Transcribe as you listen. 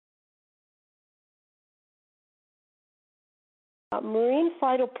Marine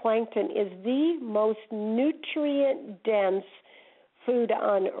phytoplankton is the most nutrient-dense food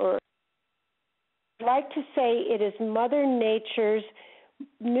on Earth. I'd like to say it is Mother Nature's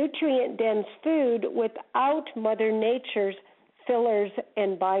nutrient-dense food without Mother Nature's fillers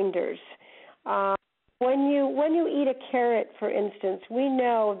and binders. When you eat a carrot, for instance, we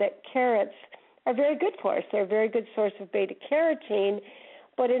know that carrots are very good for us. They're a very good source of beta-carotene,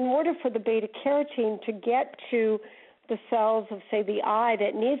 but in order for the beta-carotene to get to the cells of, say, the eye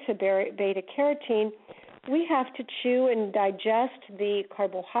that needs the beta-carotene, we have to chew and digest the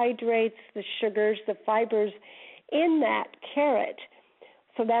carbohydrates, the sugars, the fibers in that carrot.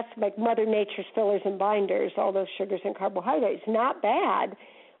 So that's like Mother Nature's fillers and binders, all those sugars and carbohydrates. Not bad,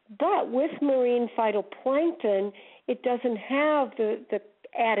 but with marine phytoplankton, it doesn't have the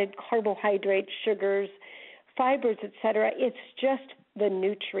added carbohydrates, sugars, fibers, etc. It's just the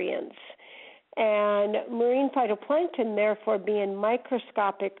nutrients. And marine phytoplankton, therefore, being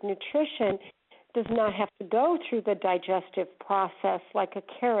microscopic nutrition, does not have to go through the digestive process like a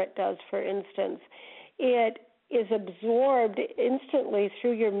carrot does, for instance. It is absorbed instantly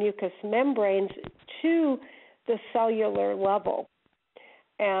through your mucous membranes to the cellular level.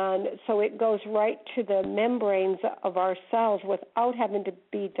 And so it goes right to the membranes of our cells without having to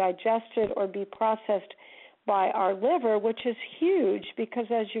be digested or be processed by our liver, which is huge because,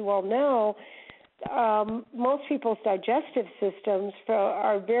 as you all know, most people's digestive systems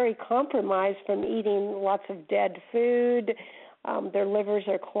are very compromised from eating lots of dead food. Their livers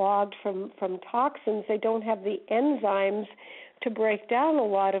are clogged from toxins. They don't have the enzymes to break down a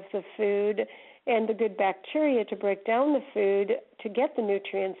lot of the food and the good bacteria to break down the food to get the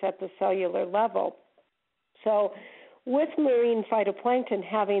nutrients at the cellular level. So with marine phytoplankton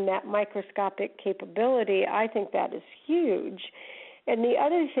having that microscopic capability, I think that is huge. And the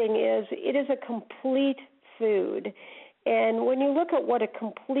other thing is it is a complete food. And when you look at what a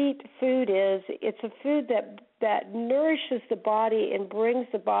complete food is, it's a food that nourishes the body and brings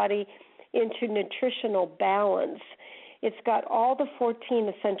the body into nutritional balance. It's got all the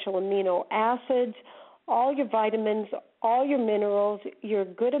 14 essential amino acids, all your vitamins, all your minerals, your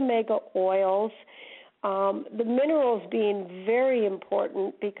good omega oils, the minerals being very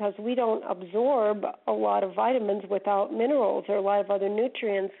important because we don't absorb a lot of vitamins without minerals or a lot of other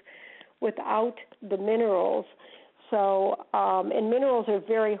nutrients without the minerals. So, and minerals are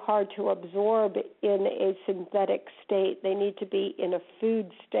very hard to absorb in a synthetic state. They need to be in a food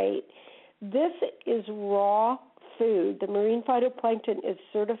state. This is raw food. The marine phytoplankton is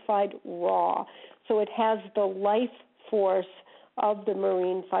certified raw, so it has the life force of the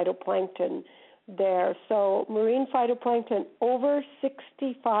marine phytoplankton there. So marine phytoplankton, over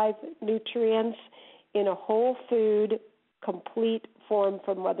 65 nutrients in a whole food, complete form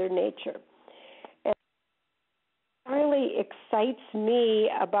from Mother Nature. And what really excites me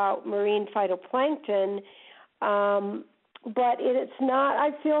about marine phytoplankton, but it's not, I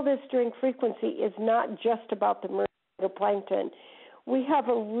feel this during Frequency, is not just about the marine phytoplankton. We have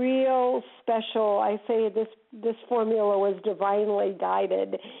a real special, I say this formula was divinely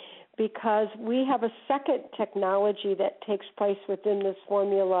guided because we have a second technology that takes place within this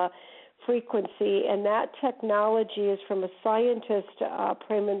formula, Frequency, and that technology is from a scientist,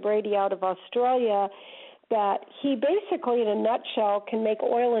 Prayman Brady out of Australia, that he basically, in a nutshell, can make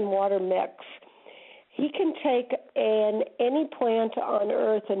oil and water mix. He can take any plant on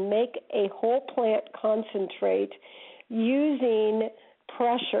Earth and make a whole plant concentrate using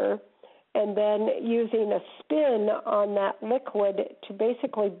pressure and then using a spin on that liquid to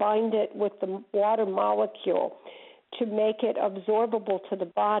basically bind it with the water molecule to make it absorbable to the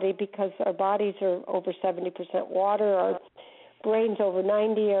body, because our bodies are over 70% water, our brain's over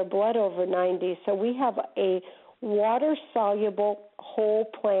 90, our blood over 90. So we have a water-soluble whole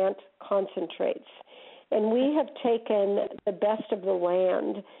plant concentrates. And we have taken the best of the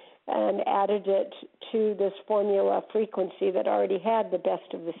land and added it to this formula Frequency that already had the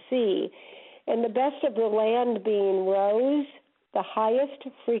best of the sea. And the best of the land being rose, the highest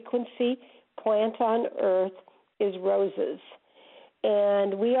frequency plant on Earth is roses.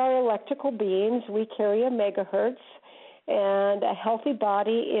 And we are electrical beings. We carry a megahertz, and a healthy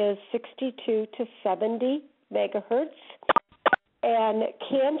body is 62 to 70 megahertz. And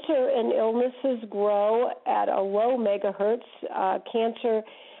cancer and illnesses grow at a low megahertz. Cancer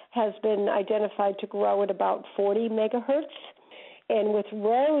has been identified to grow at about 40 megahertz. And with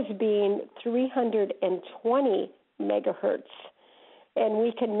rose being 320 megahertz. And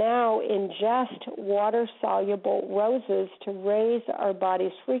we can now ingest water-soluble roses to raise our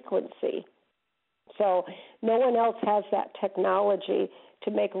body's frequency. So no one else has that technology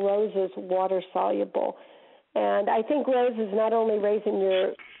to make roses water-soluble. And I think rose is not only raising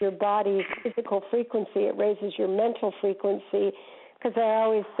your body's physical frequency, it raises your mental frequency, because I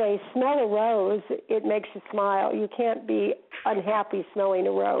always say, smell a rose, it makes you smile. You can't be unhappy smelling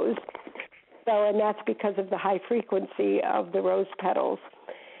a rose. So, and that's because of the high frequency of the rose petals.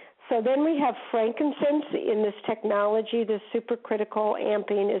 So then we have frankincense in this technology. The supercritical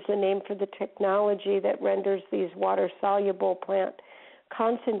amping is the name for the technology that renders these water-soluble plant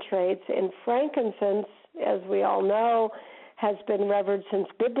concentrates. And frankincense, as we all know, has been revered since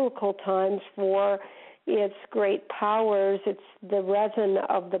biblical times for its great powers. It's the resin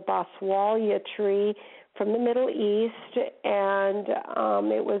of the boswellia tree from the Middle East, and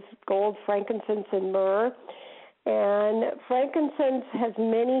it was gold, frankincense, and myrrh. And frankincense has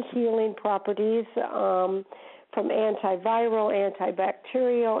many healing properties, from antiviral,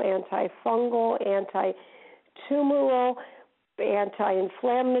 antibacterial, antifungal, anti-tumoral,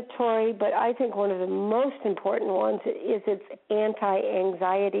 anti-inflammatory, but I think one of the most important ones is its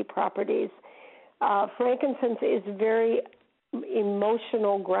anti-anxiety properties. Frankincense is very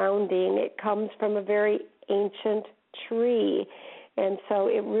emotional grounding. It comes from a very ancient tree, and so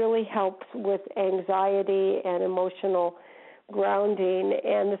it really helps with anxiety and emotional grounding.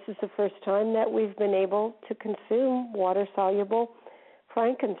 And this is the first time that we've been able to consume water-soluble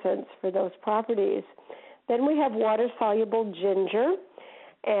frankincense for those properties. Then we have water-soluble ginger.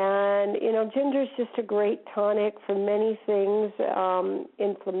 And, you know, ginger is just a great tonic for many things,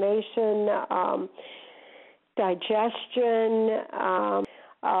 inflammation, digestion.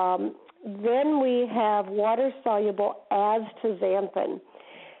 Then we have water-soluble astaxanthin.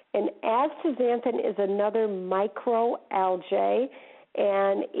 And astaxanthin is another microalgae,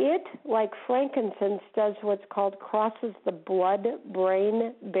 and it, like frankincense, does what's called crosses the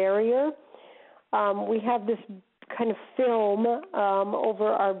blood-brain barrier. We have this kind of film over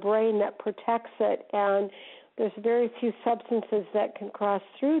our brain that protects it, and there's very few substances that can cross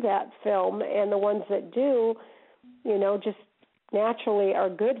through that film, and the ones that do, you know, just naturally are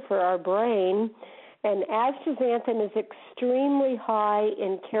good for our brain. And astaxanthin is extremely high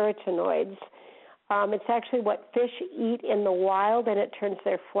in carotenoids. It's actually what fish eat in the wild, and it turns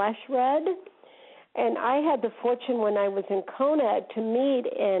their flesh red. And I had the fortune when I was in Kona to meet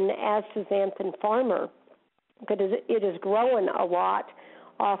an astaxanthin farmer, because it is growing a lot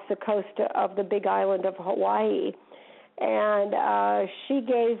off the coast of the big island of Hawaii. And she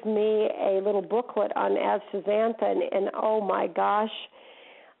gave me a little booklet on astaxanthin, and oh my gosh,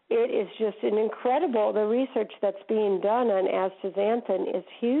 it is just an incredible, the research that's being done on astaxanthin is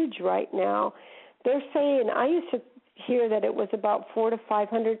huge right now. They're saying, I used to hear that it was about 400 to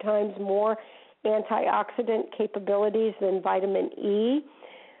 500 times more antioxidant capabilities than vitamin E.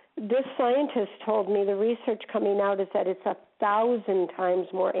 This scientist told me the research coming out is that it's 1,000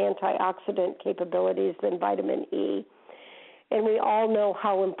 times more antioxidant capabilities than vitamin E. And we all know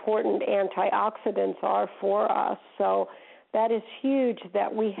how important antioxidants are for us. So that is huge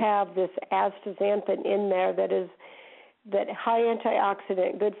that we have this astaxanthin in there that high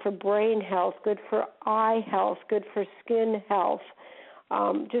antioxidant, good for brain health, good for eye health, good for skin health.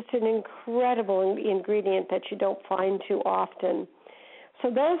 Just an incredible ingredient that you don't find too often. So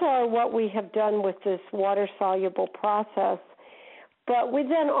those are what we have done with this water-soluble process. But we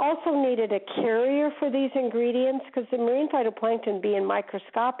then also needed a carrier for these ingredients, because the marine phytoplankton, being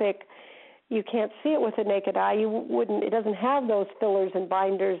microscopic, you can't see it with the naked eye. It doesn't have those fillers and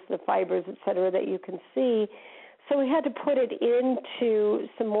binders, the fibers, et cetera, that you can see. So we had to put it into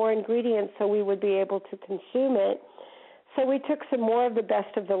some more ingredients so we would be able to consume it. So we took some more of the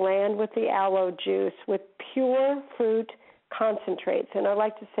best of the land with the aloe juice, with pure fruit concentrates. And I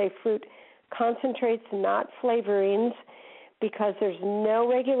like to say fruit concentrates, not flavorings, because there's no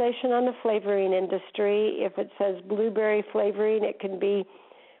regulation on the flavoring industry. If it says blueberry flavoring, it can be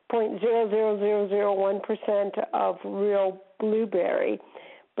 0.00001% of real blueberry.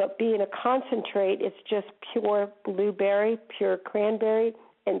 But being a concentrate, it's just pure blueberry, pure cranberry,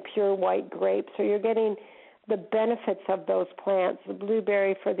 and pure white grape. So you're getting the benefits of those plants, the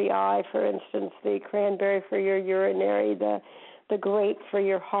blueberry for the eye, for instance, the cranberry for your urinary, the grape for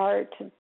your heart,